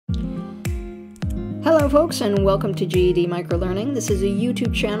Hello folks, and welcome to GED Microlearning. This is a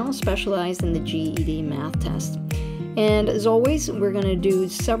YouTube channel specialized in the GED math test. And as always, we're going to do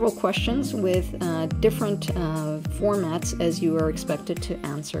several questions with different formats as you are expected to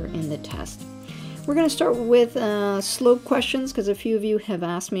answer in the test. We're going to start with slope questions because a few of you have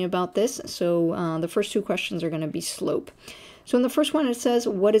asked me about this. So the first two questions are going to be slope. So in the first one it says,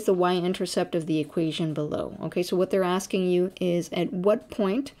 what is the y-intercept of the equation below? Okay, so what they're asking you is at what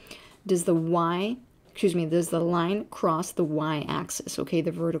point does the does the line cross the y-axis, okay,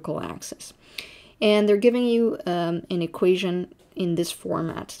 the vertical axis? And they're giving you an equation in this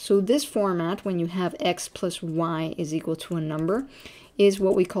format. So this format, when you have x plus y is equal to a number, is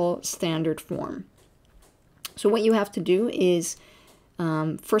what we call standard form. So what you have to do is,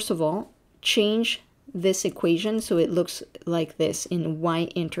 first of all, change this equation so it looks like this in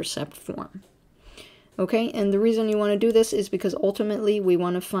y-intercept form. Okay, and the reason you want to do this is because ultimately we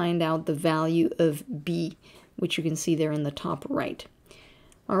want to find out the value of b, which you can see there in the top right.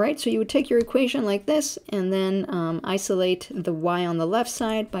 All right, so you would take your equation like this and then isolate the y on the left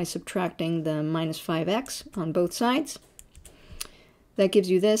side by subtracting the minus 5x on both sides. That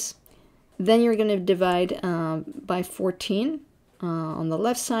gives you this. Then you're going to divide by 14 on the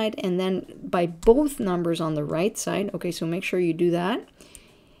left side, and then by both numbers on the right side. Okay, so make sure you do that.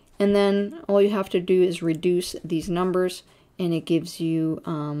 And then all you have to do is reduce these numbers, and it gives you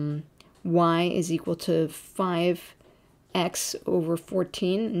y is equal to 5x over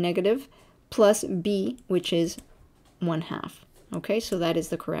 14 negative plus b, which is 1/2. Okay, so that is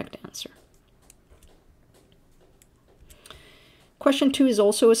the correct answer. Question 2 is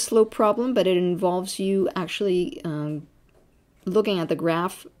also a slope problem, but it involves you actually looking at the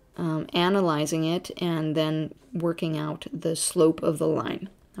graph, analyzing it, and then working out the slope of the line.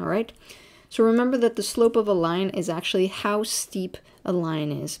 All right, so remember that the slope of a line is actually how steep a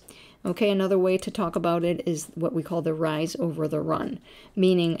line is. Okay, another way to talk about it is what we call the rise over the run,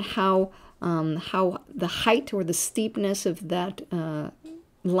 meaning how the height or the steepness of that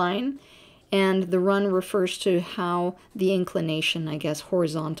line, and the run refers to how the inclination, I guess,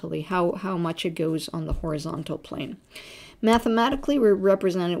 horizontally, how much it goes on the horizontal plane. Mathematically, we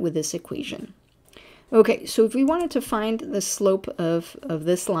represent it with this equation. Okay, so if we wanted to find the slope of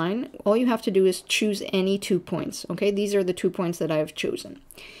this line, all you have to do is choose any 2 points. Okay, these are the 2 points that I have chosen.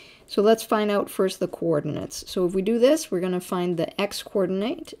 So let's find out first the coordinates. So if we do this, we're going to find the x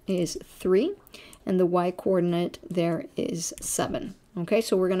coordinate is 3, and the y coordinate there is 7. Okay,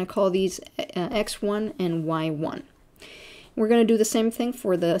 so we're going to call these x1 and y1. We're going to do the same thing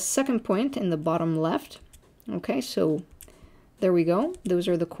for the second point in the bottom left. Okay, so there we go. Those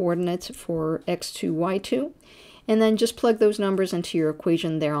are the coordinates for x2, y2. And then just plug those numbers into your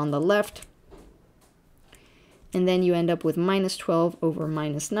equation there on the left. And then you end up with minus 12 over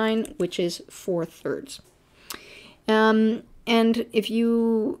minus 9, which is 4/3. And if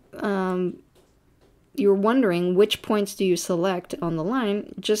you're wondering which points do you select on the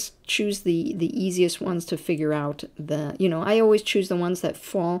line, just choose the easiest ones to figure out the, I always choose the ones that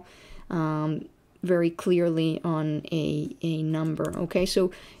fall very clearly on a number. Okay, so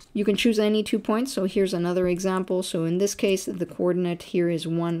you can choose any 2 points. So here's another example. So in this case, the coordinate here is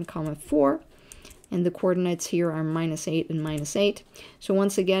 1, 4, and the coordinates here are minus 8 and minus 8. So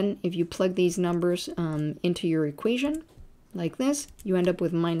once again, if you plug these numbers into your equation like this, you end up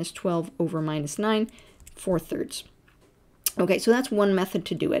with minus 12 over minus 9, 4/3. Okay, so that's one method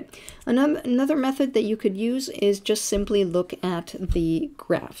to do it. Another method that you could use is just simply look at the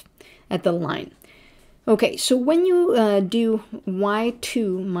graph, at the line. Okay, so when you do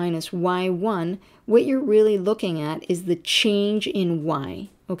y2 minus y1, what you're really looking at is the change in y.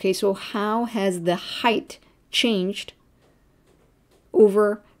 Okay, so how has the height changed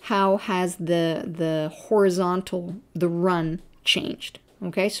over how has the horizontal, the run changed?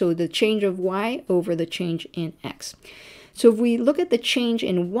 Okay, so the change of y over the change in x. So if we look at the change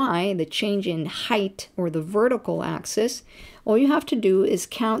in y, the change in height or the vertical axis, all you have to do is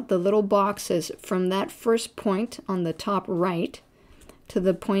count the little boxes from that first point on the top right to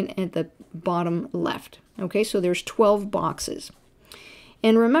the point at the bottom left. Okay, so there's 12 boxes.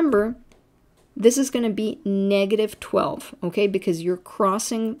 And remember, this is going to be negative 12, okay, because you're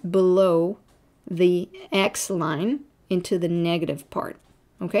crossing below the x line into the negative part.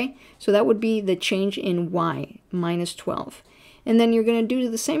 Okay, so that would be the change in y, minus 12. And then you're going to do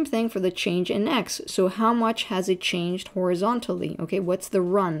the same thing for the change in x. So how much has it changed horizontally? Okay, what's the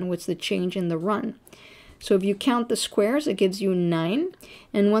run? What's the change in the run? So if you count the squares, it gives you 9.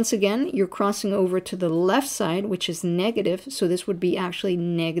 And once again, you're crossing over to the left side, which is negative. So this would be actually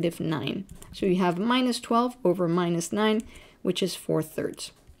negative 9. So you have minus 12 over minus 9, which is 4/3.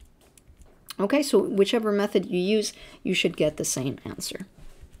 Okay, so whichever method you use, you should get the same answer.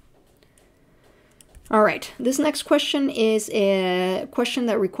 All right, this next question is a question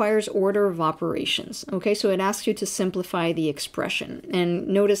that requires order of operations. Okay, so it asks you to simplify the expression. And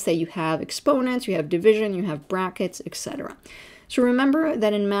notice that you have exponents, you have division, you have brackets, etc. So remember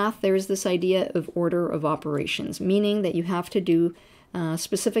that in math, there is this idea of order of operations, meaning that you have to do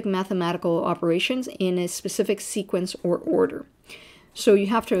specific mathematical operations in a specific sequence or order. So you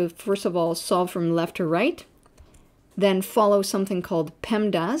have to, first of all, solve from left to right, then follow something called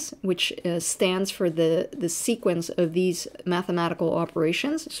PEMDAS, which stands for the sequence of these mathematical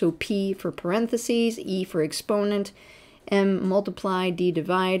operations. So P for parentheses, E for exponent, M multiply, D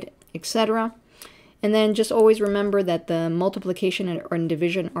divide, etc. And then just always remember that the multiplication and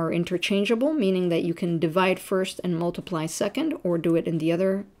division are interchangeable, meaning that you can divide first and multiply second, or do it in the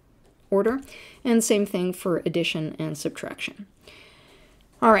other order. And same thing for addition and subtraction.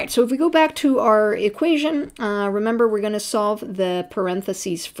 All right, so if we go back to our equation, remember we're going to solve the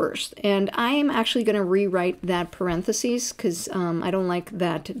parentheses first. And I am actually going to rewrite that parentheses because I don't like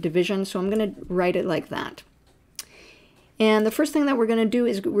that division, so I'm going to write it like that. And the first thing that we're going to do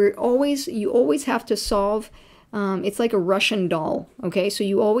is you always have to solve, it's like a Russian doll, okay? So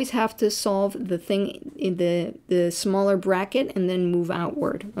you always have to solve the thing in the smaller bracket and then move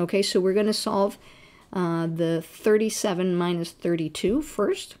outward, okay? So we're going to solve the 37 minus 32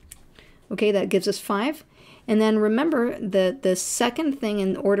 first. Okay, that gives us 5. And then remember that the second thing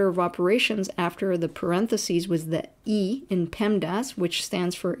in order of operations after the parentheses was the E in PEMDAS, which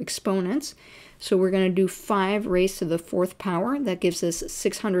stands for exponents. So we're going to do 5 raised to the 4th power. That gives us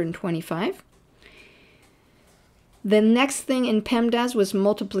 625. The next thing in PEMDAS was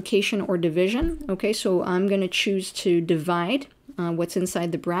multiplication or division. Okay, so I'm going to choose to divide what's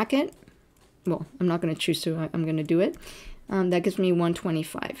inside the bracket. Well, I'm not going to choose to, I'm going to do it. That gives me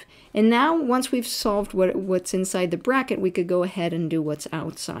 125. And now, once we've solved what's inside the bracket, we could go ahead and do what's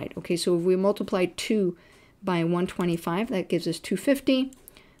outside. Okay, so if we multiply 2 by 125, that gives us 250.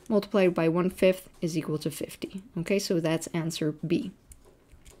 Multiplied by 1/5 is equal to 50. Okay, so that's answer B.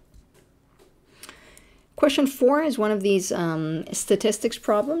 Question 4 is one of these statistics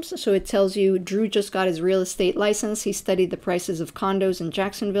problems. So it tells you Drew just got his real estate license. He studied the prices of condos in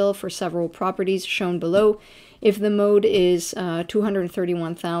Jacksonville for several properties shown below. If the mode is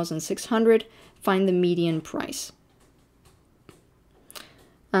 231,600, find the median price.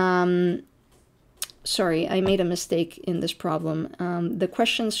 Sorry, I made a mistake in this problem. The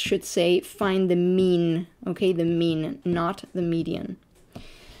questions should say find the mean, okay, the mean, not the median.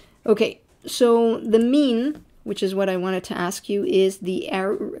 Okay. So the mean, which is what I wanted to ask you, is the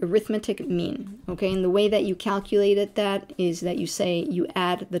arithmetic mean, okay? And the way that you calculated that is that you say you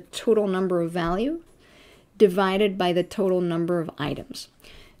add the total number of value divided by the total number of items.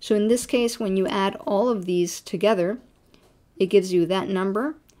 So in this case, when you add all of these together, it gives you that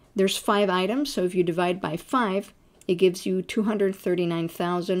number. There's 5 items, so if you divide by 5, it gives you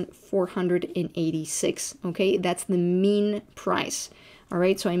 239,486, okay? That's the mean price. All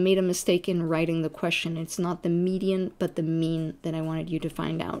right, so I made a mistake in writing the question. It's not the median, but the mean that I wanted you to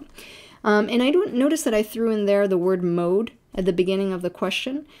find out. And I don't notice that I threw in there the word mode at the beginning of the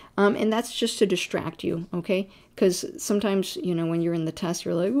question, and that's just to distract you, okay? Because sometimes, you know, when you're in the test,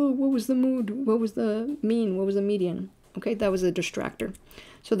 you're like, oh, what was the mode? What was the mean? What was the median? Okay, that was a distractor.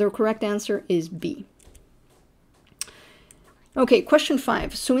 So the correct answer is B. Okay, question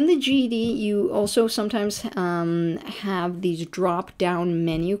 5. So in the GED, you also sometimes have these drop-down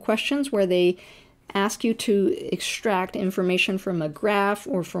menu questions where they ask you to extract information from a graph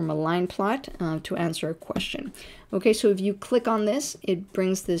or from a line plot to answer a question. Okay, so if you click on this, it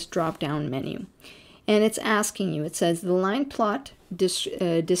brings this drop-down menu. And it's asking you, it says the line plot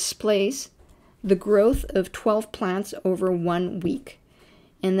displays the growth of 12 plants over 1 week.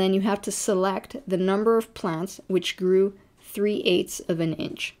 And then you have to select the number of plants which grew 3/8 of an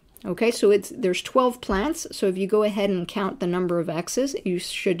inch. Okay, so there's 12 plants, so if you go ahead and count the number of X's, you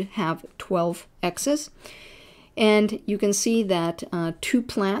should have 12 X's. And you can see that 2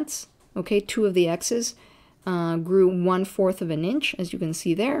 plants, okay, 2 of the X's grew 1/4 of an inch, as you can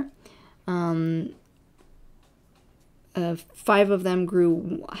see there. 5 of them grew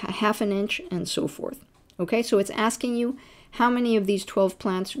 1/2 an inch, and so forth. Okay, so it's asking you how many of these 12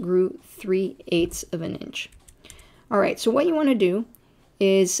 plants grew 3/8 of an inch. All right, so what you want to do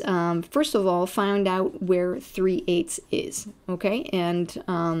is, first of all, find out where 3/8 is, okay? And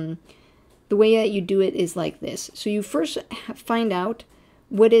the way that you do it is like this. So you first find out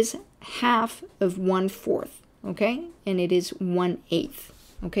what is half of 1/4, okay? And it is 1/8,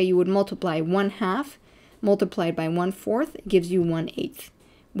 okay? You would multiply 1/2 multiplied by 1/4, it gives you 1/8.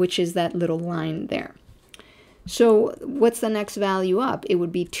 which is that little line there. So what's the next value up? It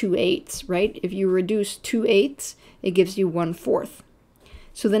would be 2/8, right? If you reduce 2/8, it gives you 1/4.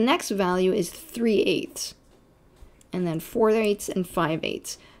 So the next value is 3/8, and then 4/8 and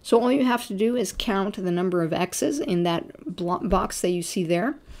 5/8. So all you have to do is count the number of x's in that box that you see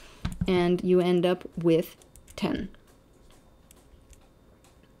there, and you end up with 10.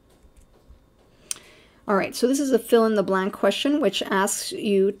 All right, so this is a fill-in-the-blank question, which asks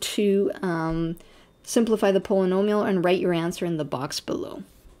you to simplify the polynomial and write your answer in the box below.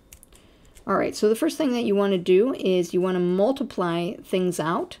 All right, so the first thing that you want to do is you want to multiply things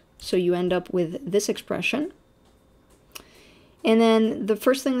out, so you end up with this expression. And then the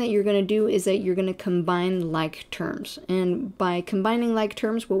first thing that you're going to do is that you're going to combine like terms. And by combining like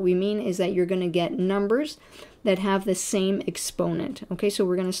terms, what we mean is that you're going to get numbers that have the same exponent. Okay, so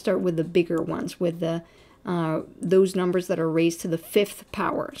we're going to start with the bigger ones, with the those numbers that are raised to the 5th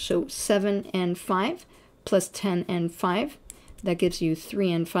power. So 7 and 5 plus 10 and 5, that gives you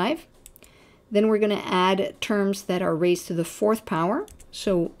 3 and 5. Then we're going to add terms that are raised to the 4th power.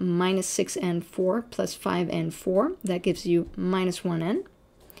 So minus 6 and 4 plus 5 and 4, that gives you minus 1n.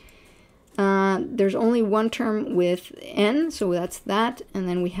 There's only one term with n, so that's that, and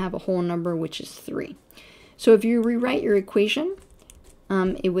then we have a whole number, which is 3. So if you rewrite your equation,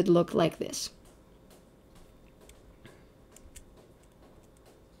 it would look like this.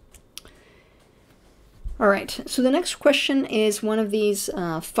 All right, so the next question is one of these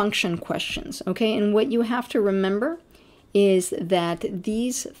function questions, okay? And what you have to remember is that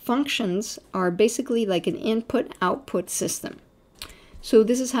these functions are basically like an input-output system. So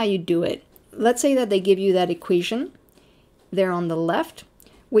this is how you do it. Let's say that they give you that equation there on the left.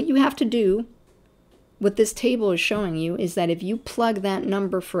 What you have to do, what this table is showing you, is that if you plug that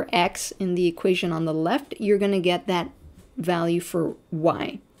number for x in the equation on the left, you're going to get that value for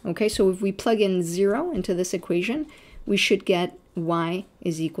y. Okay, so if we plug in 0 into this equation, we should get y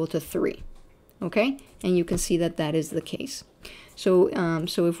is equal to 3. Okay, and you can see that that is the case. So,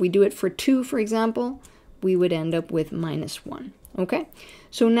 so if we do it for 2, for example, we would end up with minus 1. Okay,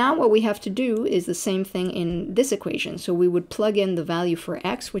 so now what we have to do is the same thing in this equation. So we would plug in the value for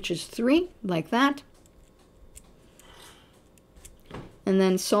x, which is 3, like that, and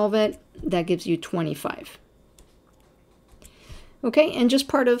then solve it. That gives you 25. Okay, and just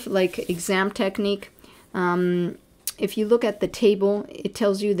part of like exam technique, if you look at the table, it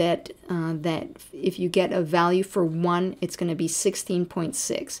tells you that that if you get a value for 1, it's going to be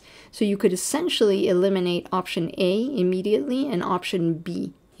 16.6. So you could essentially eliminate option A immediately and option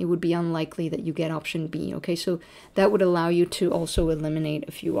B. It would be unlikely that you get option B. Okay, so that would allow you to also eliminate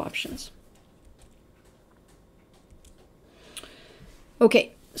a few options.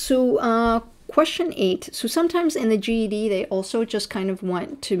 Okay, so question 8. So sometimes in the GED, they also just kind of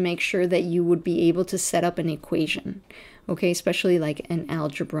want to make sure that you would be able to set up an equation, okay, especially like an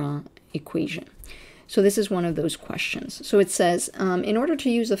algebra equation. So this is one of those questions. So it says, in order to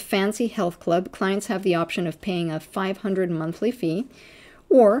use a fancy health club, clients have the option of paying a $500 monthly fee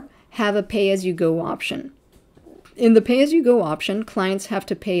or have a pay-as-you-go option. In the pay-as-you-go option, clients have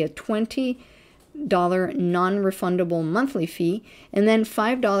to pay a $20 non-refundable monthly fee and then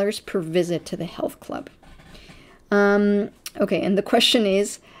 $5 per visit to the health club. Okay, and the question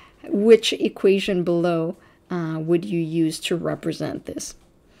is, which equation below would you use to represent this?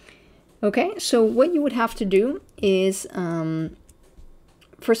 Okay, so what you would have to do is,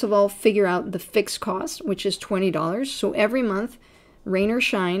 first of all, figure out the fixed cost, which is $20. So every month, rain or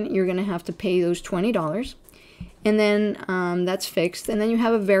shine, you're going to have to pay those $20. And then that's fixed. And then you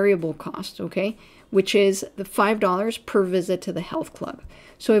have a variable cost, okay, which is the $5 per visit to the health club.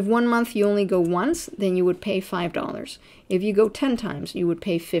 So if 1 month you only go once, then you would pay $5. If you go 10 times, you would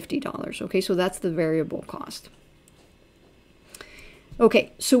pay $50, okay? So that's the variable cost.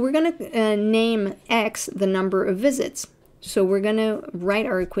 Okay, so we're going to name x the number of visits. So we're going to write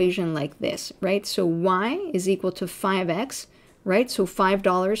our equation like this, right? So y is equal to 5x, right? So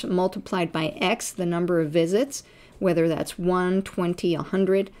 $5 multiplied by x, the number of visits, whether that's 1, 20,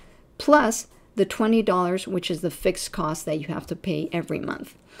 100, plus the $20, which is the fixed cost that you have to pay every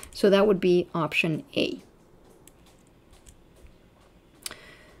month. So that would be option A.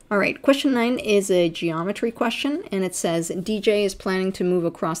 All right, question 9 is a geometry question, and it says, DJ is planning to move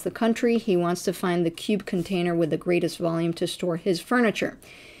across the country. He wants to find the cube container with the greatest volume to store his furniture.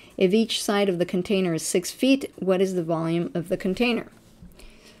 If each side of the container is 6 feet, what is the volume of the container?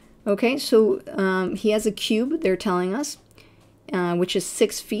 Okay, so he has a cube, they're telling us, which is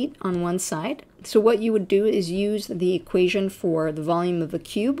 6 feet on one side. So what you would do is use the equation for the volume of a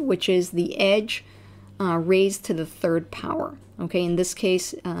cube, which is the edge raised to the third power. Okay, in this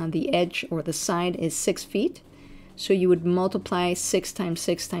case, the edge or the side is 6 feet. So you would multiply 6 times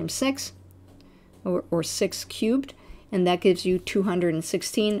 6 times 6, or 6 cubed, and that gives you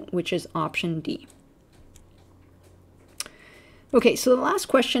 216, which is option D. Okay, so the last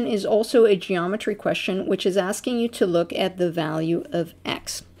question is also a geometry question, which is asking you to look at the value of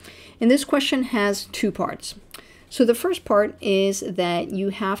x. And this question has two parts. So the first part is that you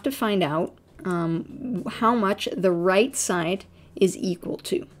have to find out how much the right side is equal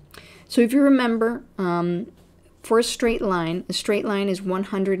to. So if you remember, for a straight line is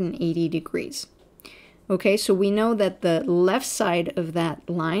 180 degrees. Okay, so we know that the left side of that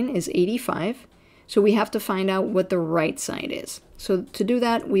line is 85. So we have to find out what the right side is. So to do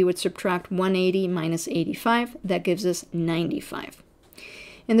that, we would subtract 180 minus 85. That gives us 95.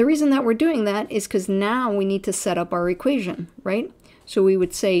 And the reason that we're doing that is because now we need to set up our equation, right? So we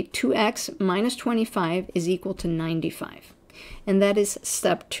would say 2x minus 25 is equal to 95. And that is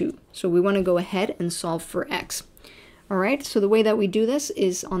step 2. So we want to go ahead and solve for x. All right, so the way that we do this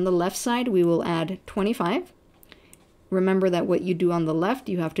is on the left side, we will add 25. Remember that what you do on the left,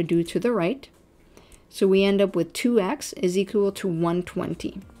 you have to do to the right. So we end up with 2x is equal to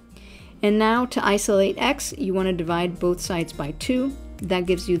 120. And now to isolate x, you want to divide both sides by 2. That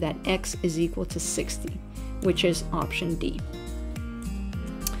gives you that x is equal to 60, which is option D.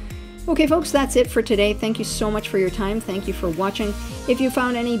 Okay, folks, that's it for today. Thank you so much for your time. Thank you for watching. If you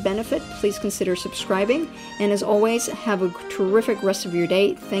found any benefit, please consider subscribing. And as always, have a terrific rest of your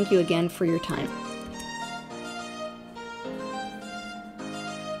day. Thank you again for your time.